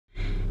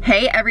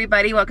Hey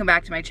everybody, welcome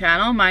back to my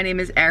channel. My name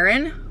is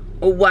Erin.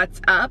 What's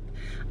up?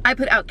 I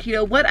put out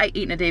keto what I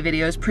eat in a day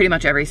videos pretty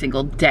much every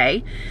single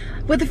day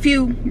with a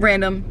few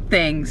random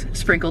things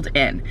sprinkled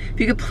in. If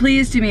you could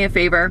please do me a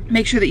favor,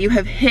 make sure that you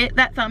have hit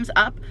that thumbs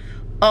up.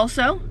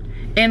 Also,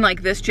 in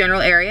like this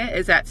general area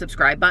is that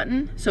subscribe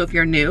button. So if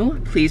you're new,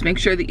 please make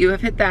sure that you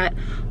have hit that.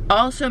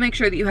 Also make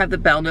sure that you have the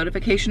bell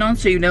notification on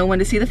so you know when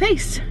to see the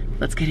face.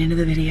 Let's get into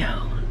the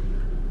video.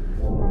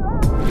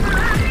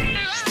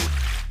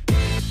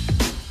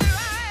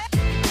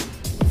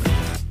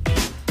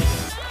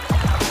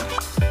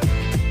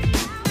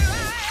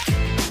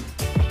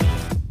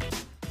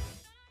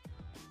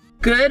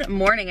 Good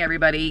morning,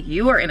 everybody.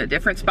 You are in a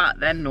different spot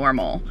than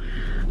normal.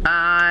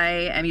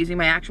 I am using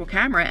my actual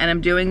camera and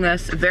I'm doing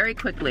this very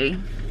quickly.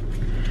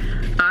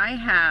 I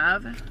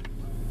have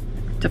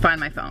to find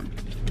my phone.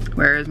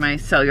 Where is my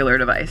cellular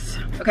device?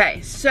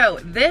 Okay, so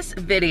this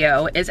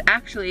video is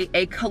actually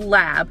a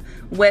collab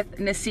with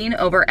Nasine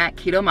over at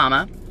Keto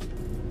Mama.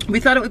 We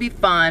thought it would be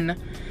fun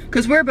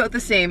because we're both the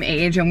same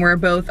age and we're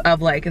both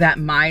of like that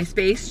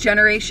Myspace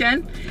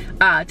generation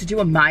to do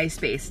a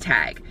Myspace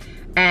tag.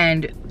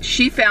 And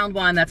she found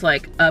one that's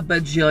like a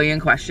bajillion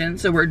questions,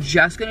 so we're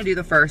just gonna do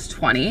the first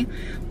 20.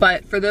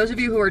 But for those of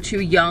you who are too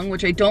young,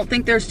 which I don't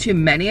think there's too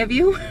many of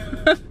you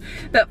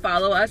that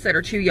follow us that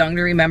are too young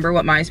to remember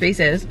what Myspace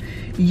is,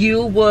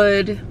 you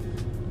would,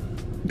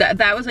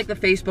 that was like the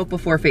Facebook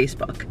before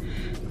Facebook.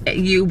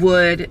 You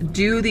would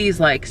do these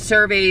like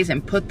surveys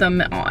and put them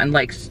on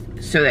like,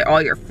 so that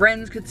all your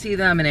friends could see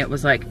them, and it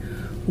was like,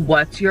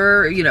 what's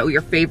your, you know,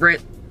 your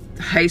favorite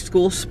high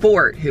school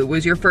sport? Who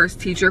was your first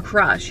teacher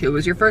crush? Who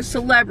was your first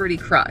celebrity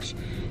crush?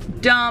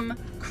 Dumb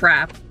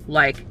crap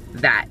like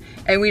that.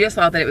 And we just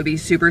thought that it would be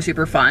super,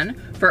 super fun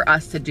for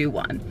us to do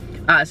one.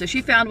 So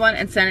she found one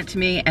and sent it to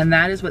me, and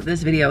that is what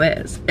this video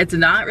is. It's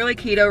not really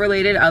keto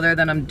related other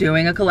than I'm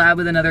doing a collab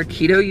with another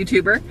keto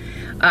YouTuber.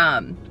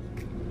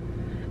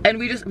 And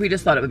we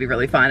just thought it would be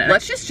really fun. And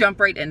let's just jump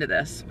right into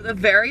this. The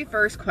very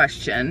first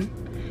question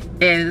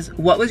is,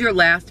 what was your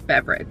last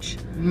beverage?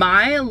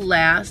 My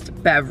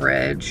last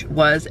beverage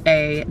was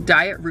a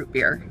diet root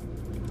beer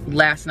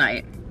last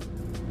night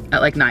at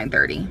like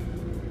 9:30.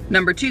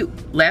 Number 2,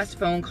 last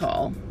phone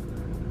call,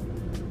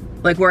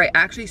 like where I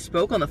actually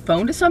spoke on the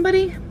phone to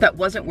somebody that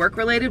wasn't work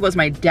related, was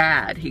my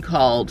dad. He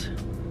called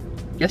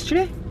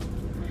yesterday?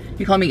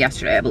 He called me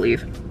yesterday, I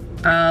believe.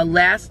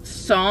 Last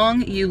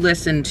song you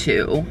listened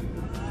to.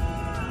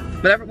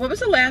 What was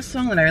the last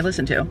song that I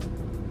listened to?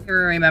 I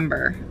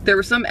remember. There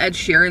was some Ed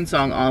Sheeran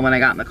song on when I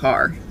got in the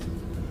car.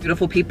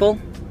 Beautiful People.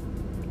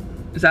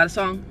 Is that a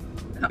song?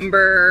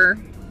 Number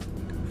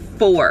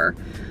 4,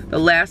 the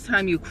last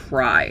time you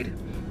cried.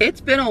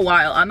 It's been a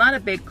while. I'm not a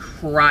big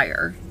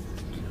crier.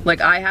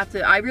 Like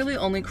I really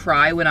only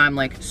cry when I'm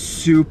like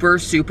super,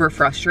 super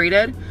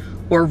frustrated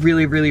or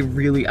really, really,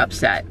 really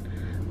upset.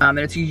 And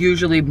it's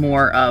usually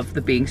more of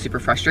the being super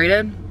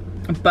frustrated.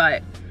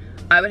 But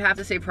I would have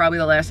to say probably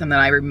the last time that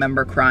I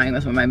remember crying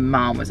was when my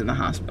mom was in the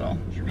hospital.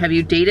 Have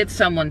you dated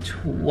someone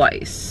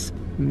twice?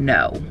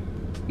 No.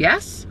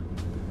 Yes?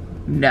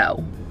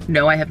 No.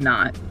 No, I have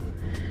not.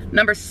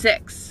 Number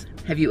 6,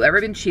 have you ever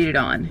been cheated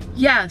on?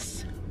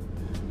 Yes.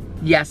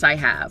 Yes, I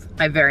have.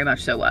 I very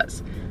much so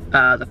was.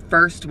 The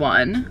first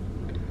one,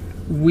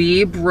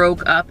 we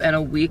broke up and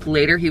a week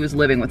later he was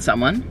living with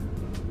someone.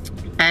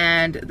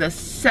 And the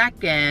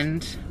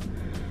second,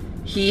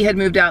 he had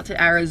moved out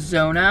to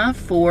Arizona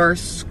for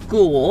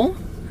school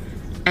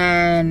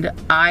and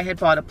I had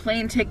bought a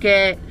plane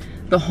ticket,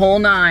 the whole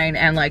 9,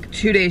 and like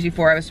 2 days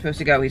before I was supposed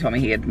to go, he told me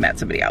he had met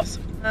somebody else.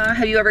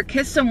 Have you ever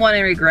kissed someone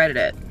and regretted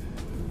it?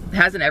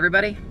 Hasn't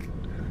everybody?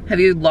 Have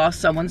you lost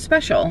someone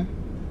special?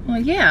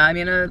 Well, yeah, I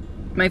mean,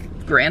 my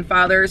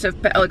grandfathers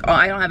have, like,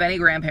 I don't have any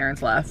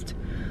grandparents left.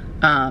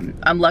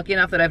 I'm lucky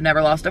enough that I've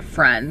never lost a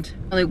friend.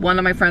 Only one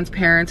of my friend's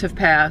parents have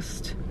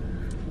passed,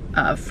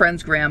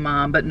 friend's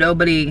grandma, but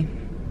nobody,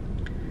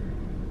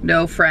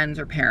 no friends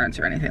or parents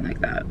or anything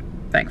like that,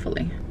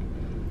 thankfully.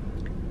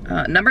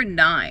 Number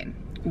 9,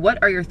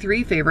 what are your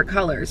 3 favorite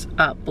colors?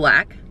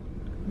 Black,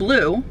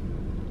 blue,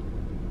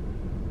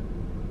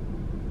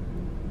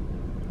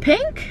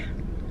 pink?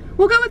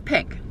 We'll go with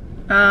pink.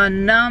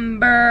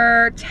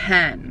 Number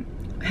 10,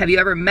 have you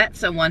ever met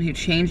someone who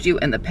changed you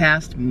in the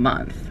past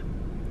month?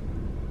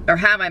 Or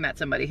have I met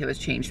somebody who has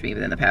changed me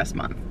within the past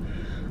month?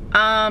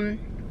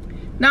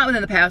 Not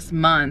within the past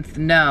month,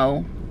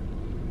 no.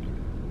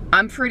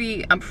 I'm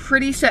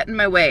pretty set in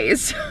my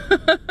ways.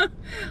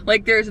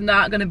 Like there's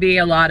not gonna be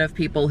a lot of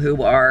people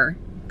who are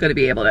gonna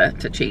be able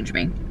to change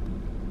me.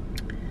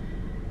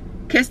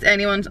 Kissed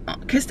anyone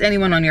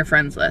on your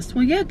friends list?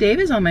 Well, yeah, Dave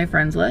is on my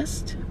friends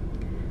list.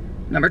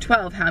 Number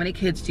 12, how many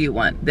kids do you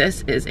want?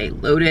 This is a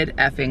loaded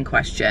effing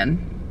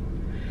question.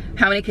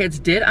 How many kids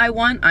did I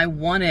want? I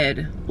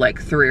wanted like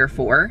 3 or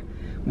 4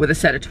 with a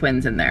set of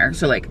twins in there.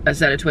 So like a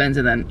set of twins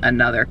and then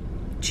another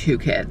 2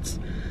 kids.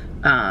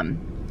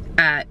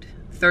 At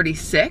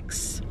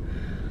 36,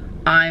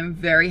 I'm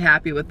very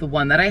happy with the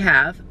one that I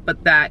have,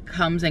 but that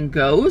comes and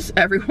goes.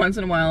 Every once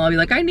in a while I'll be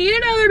like, I need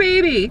another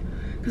baby.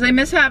 because I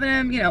miss having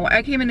him. You know,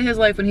 I came into his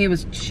life when he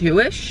was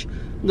 2-ish, a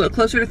little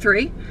closer to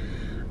 3.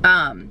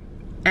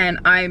 And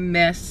I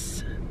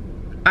miss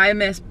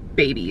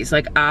babies.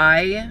 Like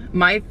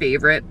my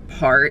favorite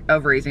part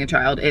of raising a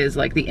child is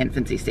like the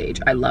infancy stage.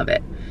 I love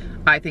it.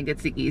 I think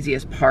it's the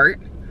easiest part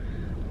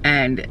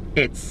and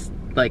it's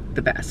like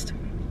the best.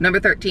 Number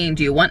 13,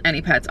 do you want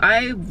any pets?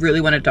 I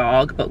really want a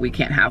dog, but we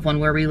can't have one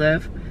where we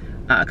live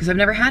because I've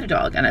never had a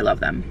dog and I love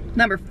them.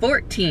 Number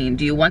 14,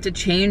 do you want to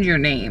change your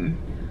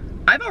name?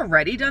 I've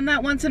already done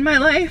that once in my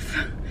life.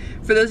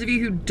 For those of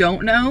you who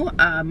don't know,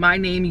 my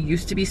name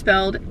used to be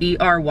spelled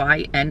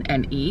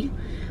E-R-Y-N-N-E,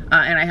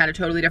 and I had a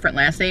totally different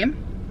last name.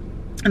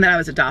 And then I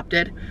was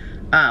adopted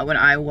when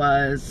I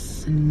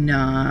was,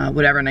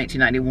 whatever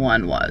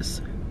 1991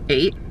 was,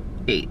 8.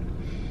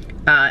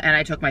 And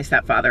I took my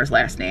stepfather's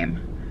last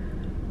name.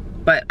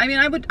 But I mean,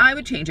 I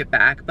would change it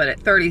back, but at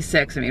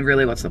 36, I mean,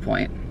 really, what's the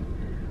point?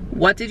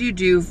 What did you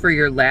do for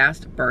your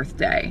last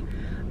birthday?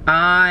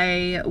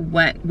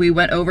 We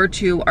went over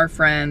to our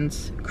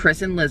friends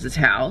Chris and Liz's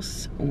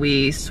house.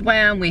 We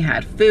swam, we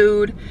had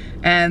food,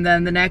 and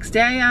then the next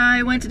day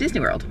I went to Disney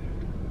World.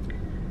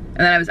 And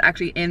then I was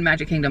actually in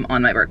Magic Kingdom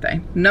on my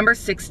birthday. Number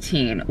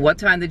 16, what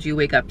time did you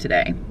wake up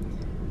today?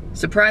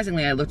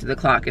 Surprisingly, I looked at the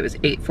clock, it was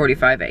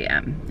 8:45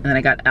 a.m. and then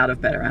I got out of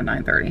bed around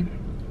 9:30.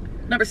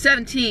 Number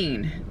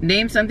 17,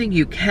 name something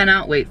you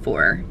cannot wait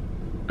for.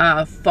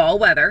 Fall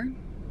weather,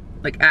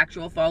 like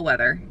actual fall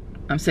weather.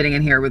 I'm sitting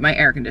in here with my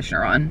air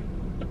conditioner on.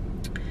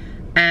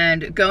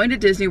 And going to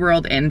Disney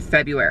World in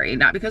February,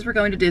 not because we're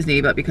going to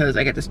Disney, but because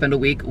I get to spend a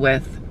week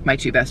with my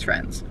 2 best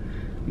friends.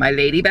 My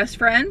lady best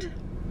friend,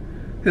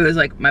 who is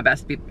like my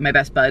best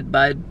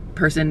bud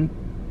person,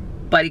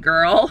 buddy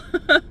girl,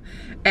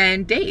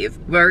 and Dave.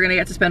 We're gonna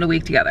get to spend a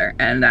week together,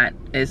 and that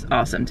is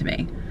awesome to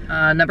me.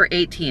 Number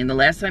 18, the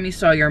last time you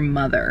saw your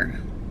mother.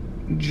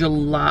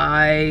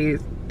 July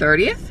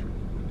 30th?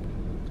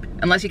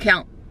 Unless you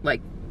count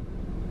like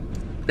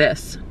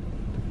this,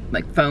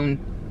 like phone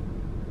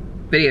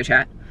video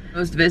chat.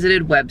 Most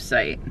visited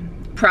website,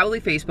 probably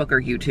Facebook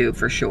or YouTube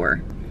for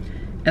sure.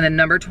 And then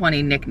number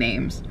 20,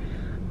 nicknames.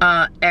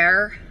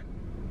 Air,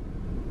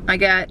 I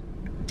get.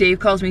 Dave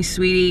calls me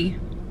Sweetie.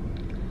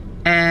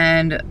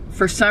 And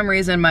for some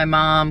reason, my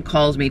mom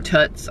calls me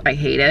Toots. I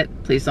hate it.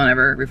 Please don't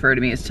ever refer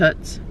to me as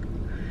Toots.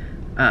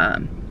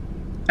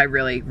 I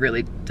really,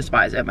 really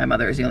despise it. My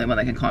mother is the only one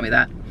that can call me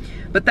that.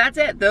 But that's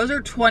it. Those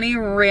are 20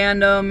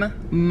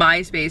 random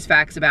MySpace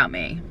facts about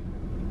me.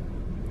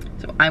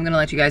 So I'm gonna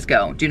let you guys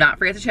go. Do not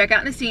forget to check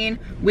out Naseen.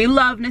 We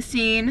love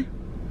Naseen.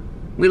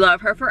 We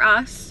love her for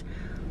us.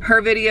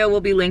 Her video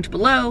will be linked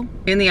below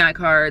in the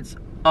iCards.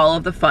 All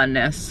of the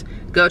funness.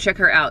 Go check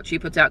her out. She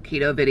puts out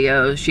keto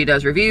videos. She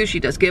does reviews. She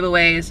does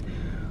giveaways.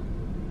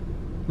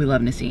 We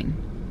love Naseen.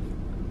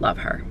 Love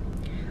her.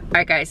 All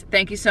right, guys.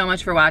 Thank you so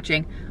much for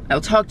watching. I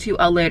will talk to you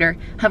all later.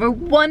 Have a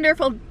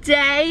wonderful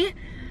day.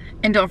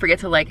 And don't forget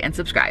to like and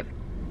subscribe.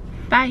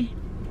 Bye.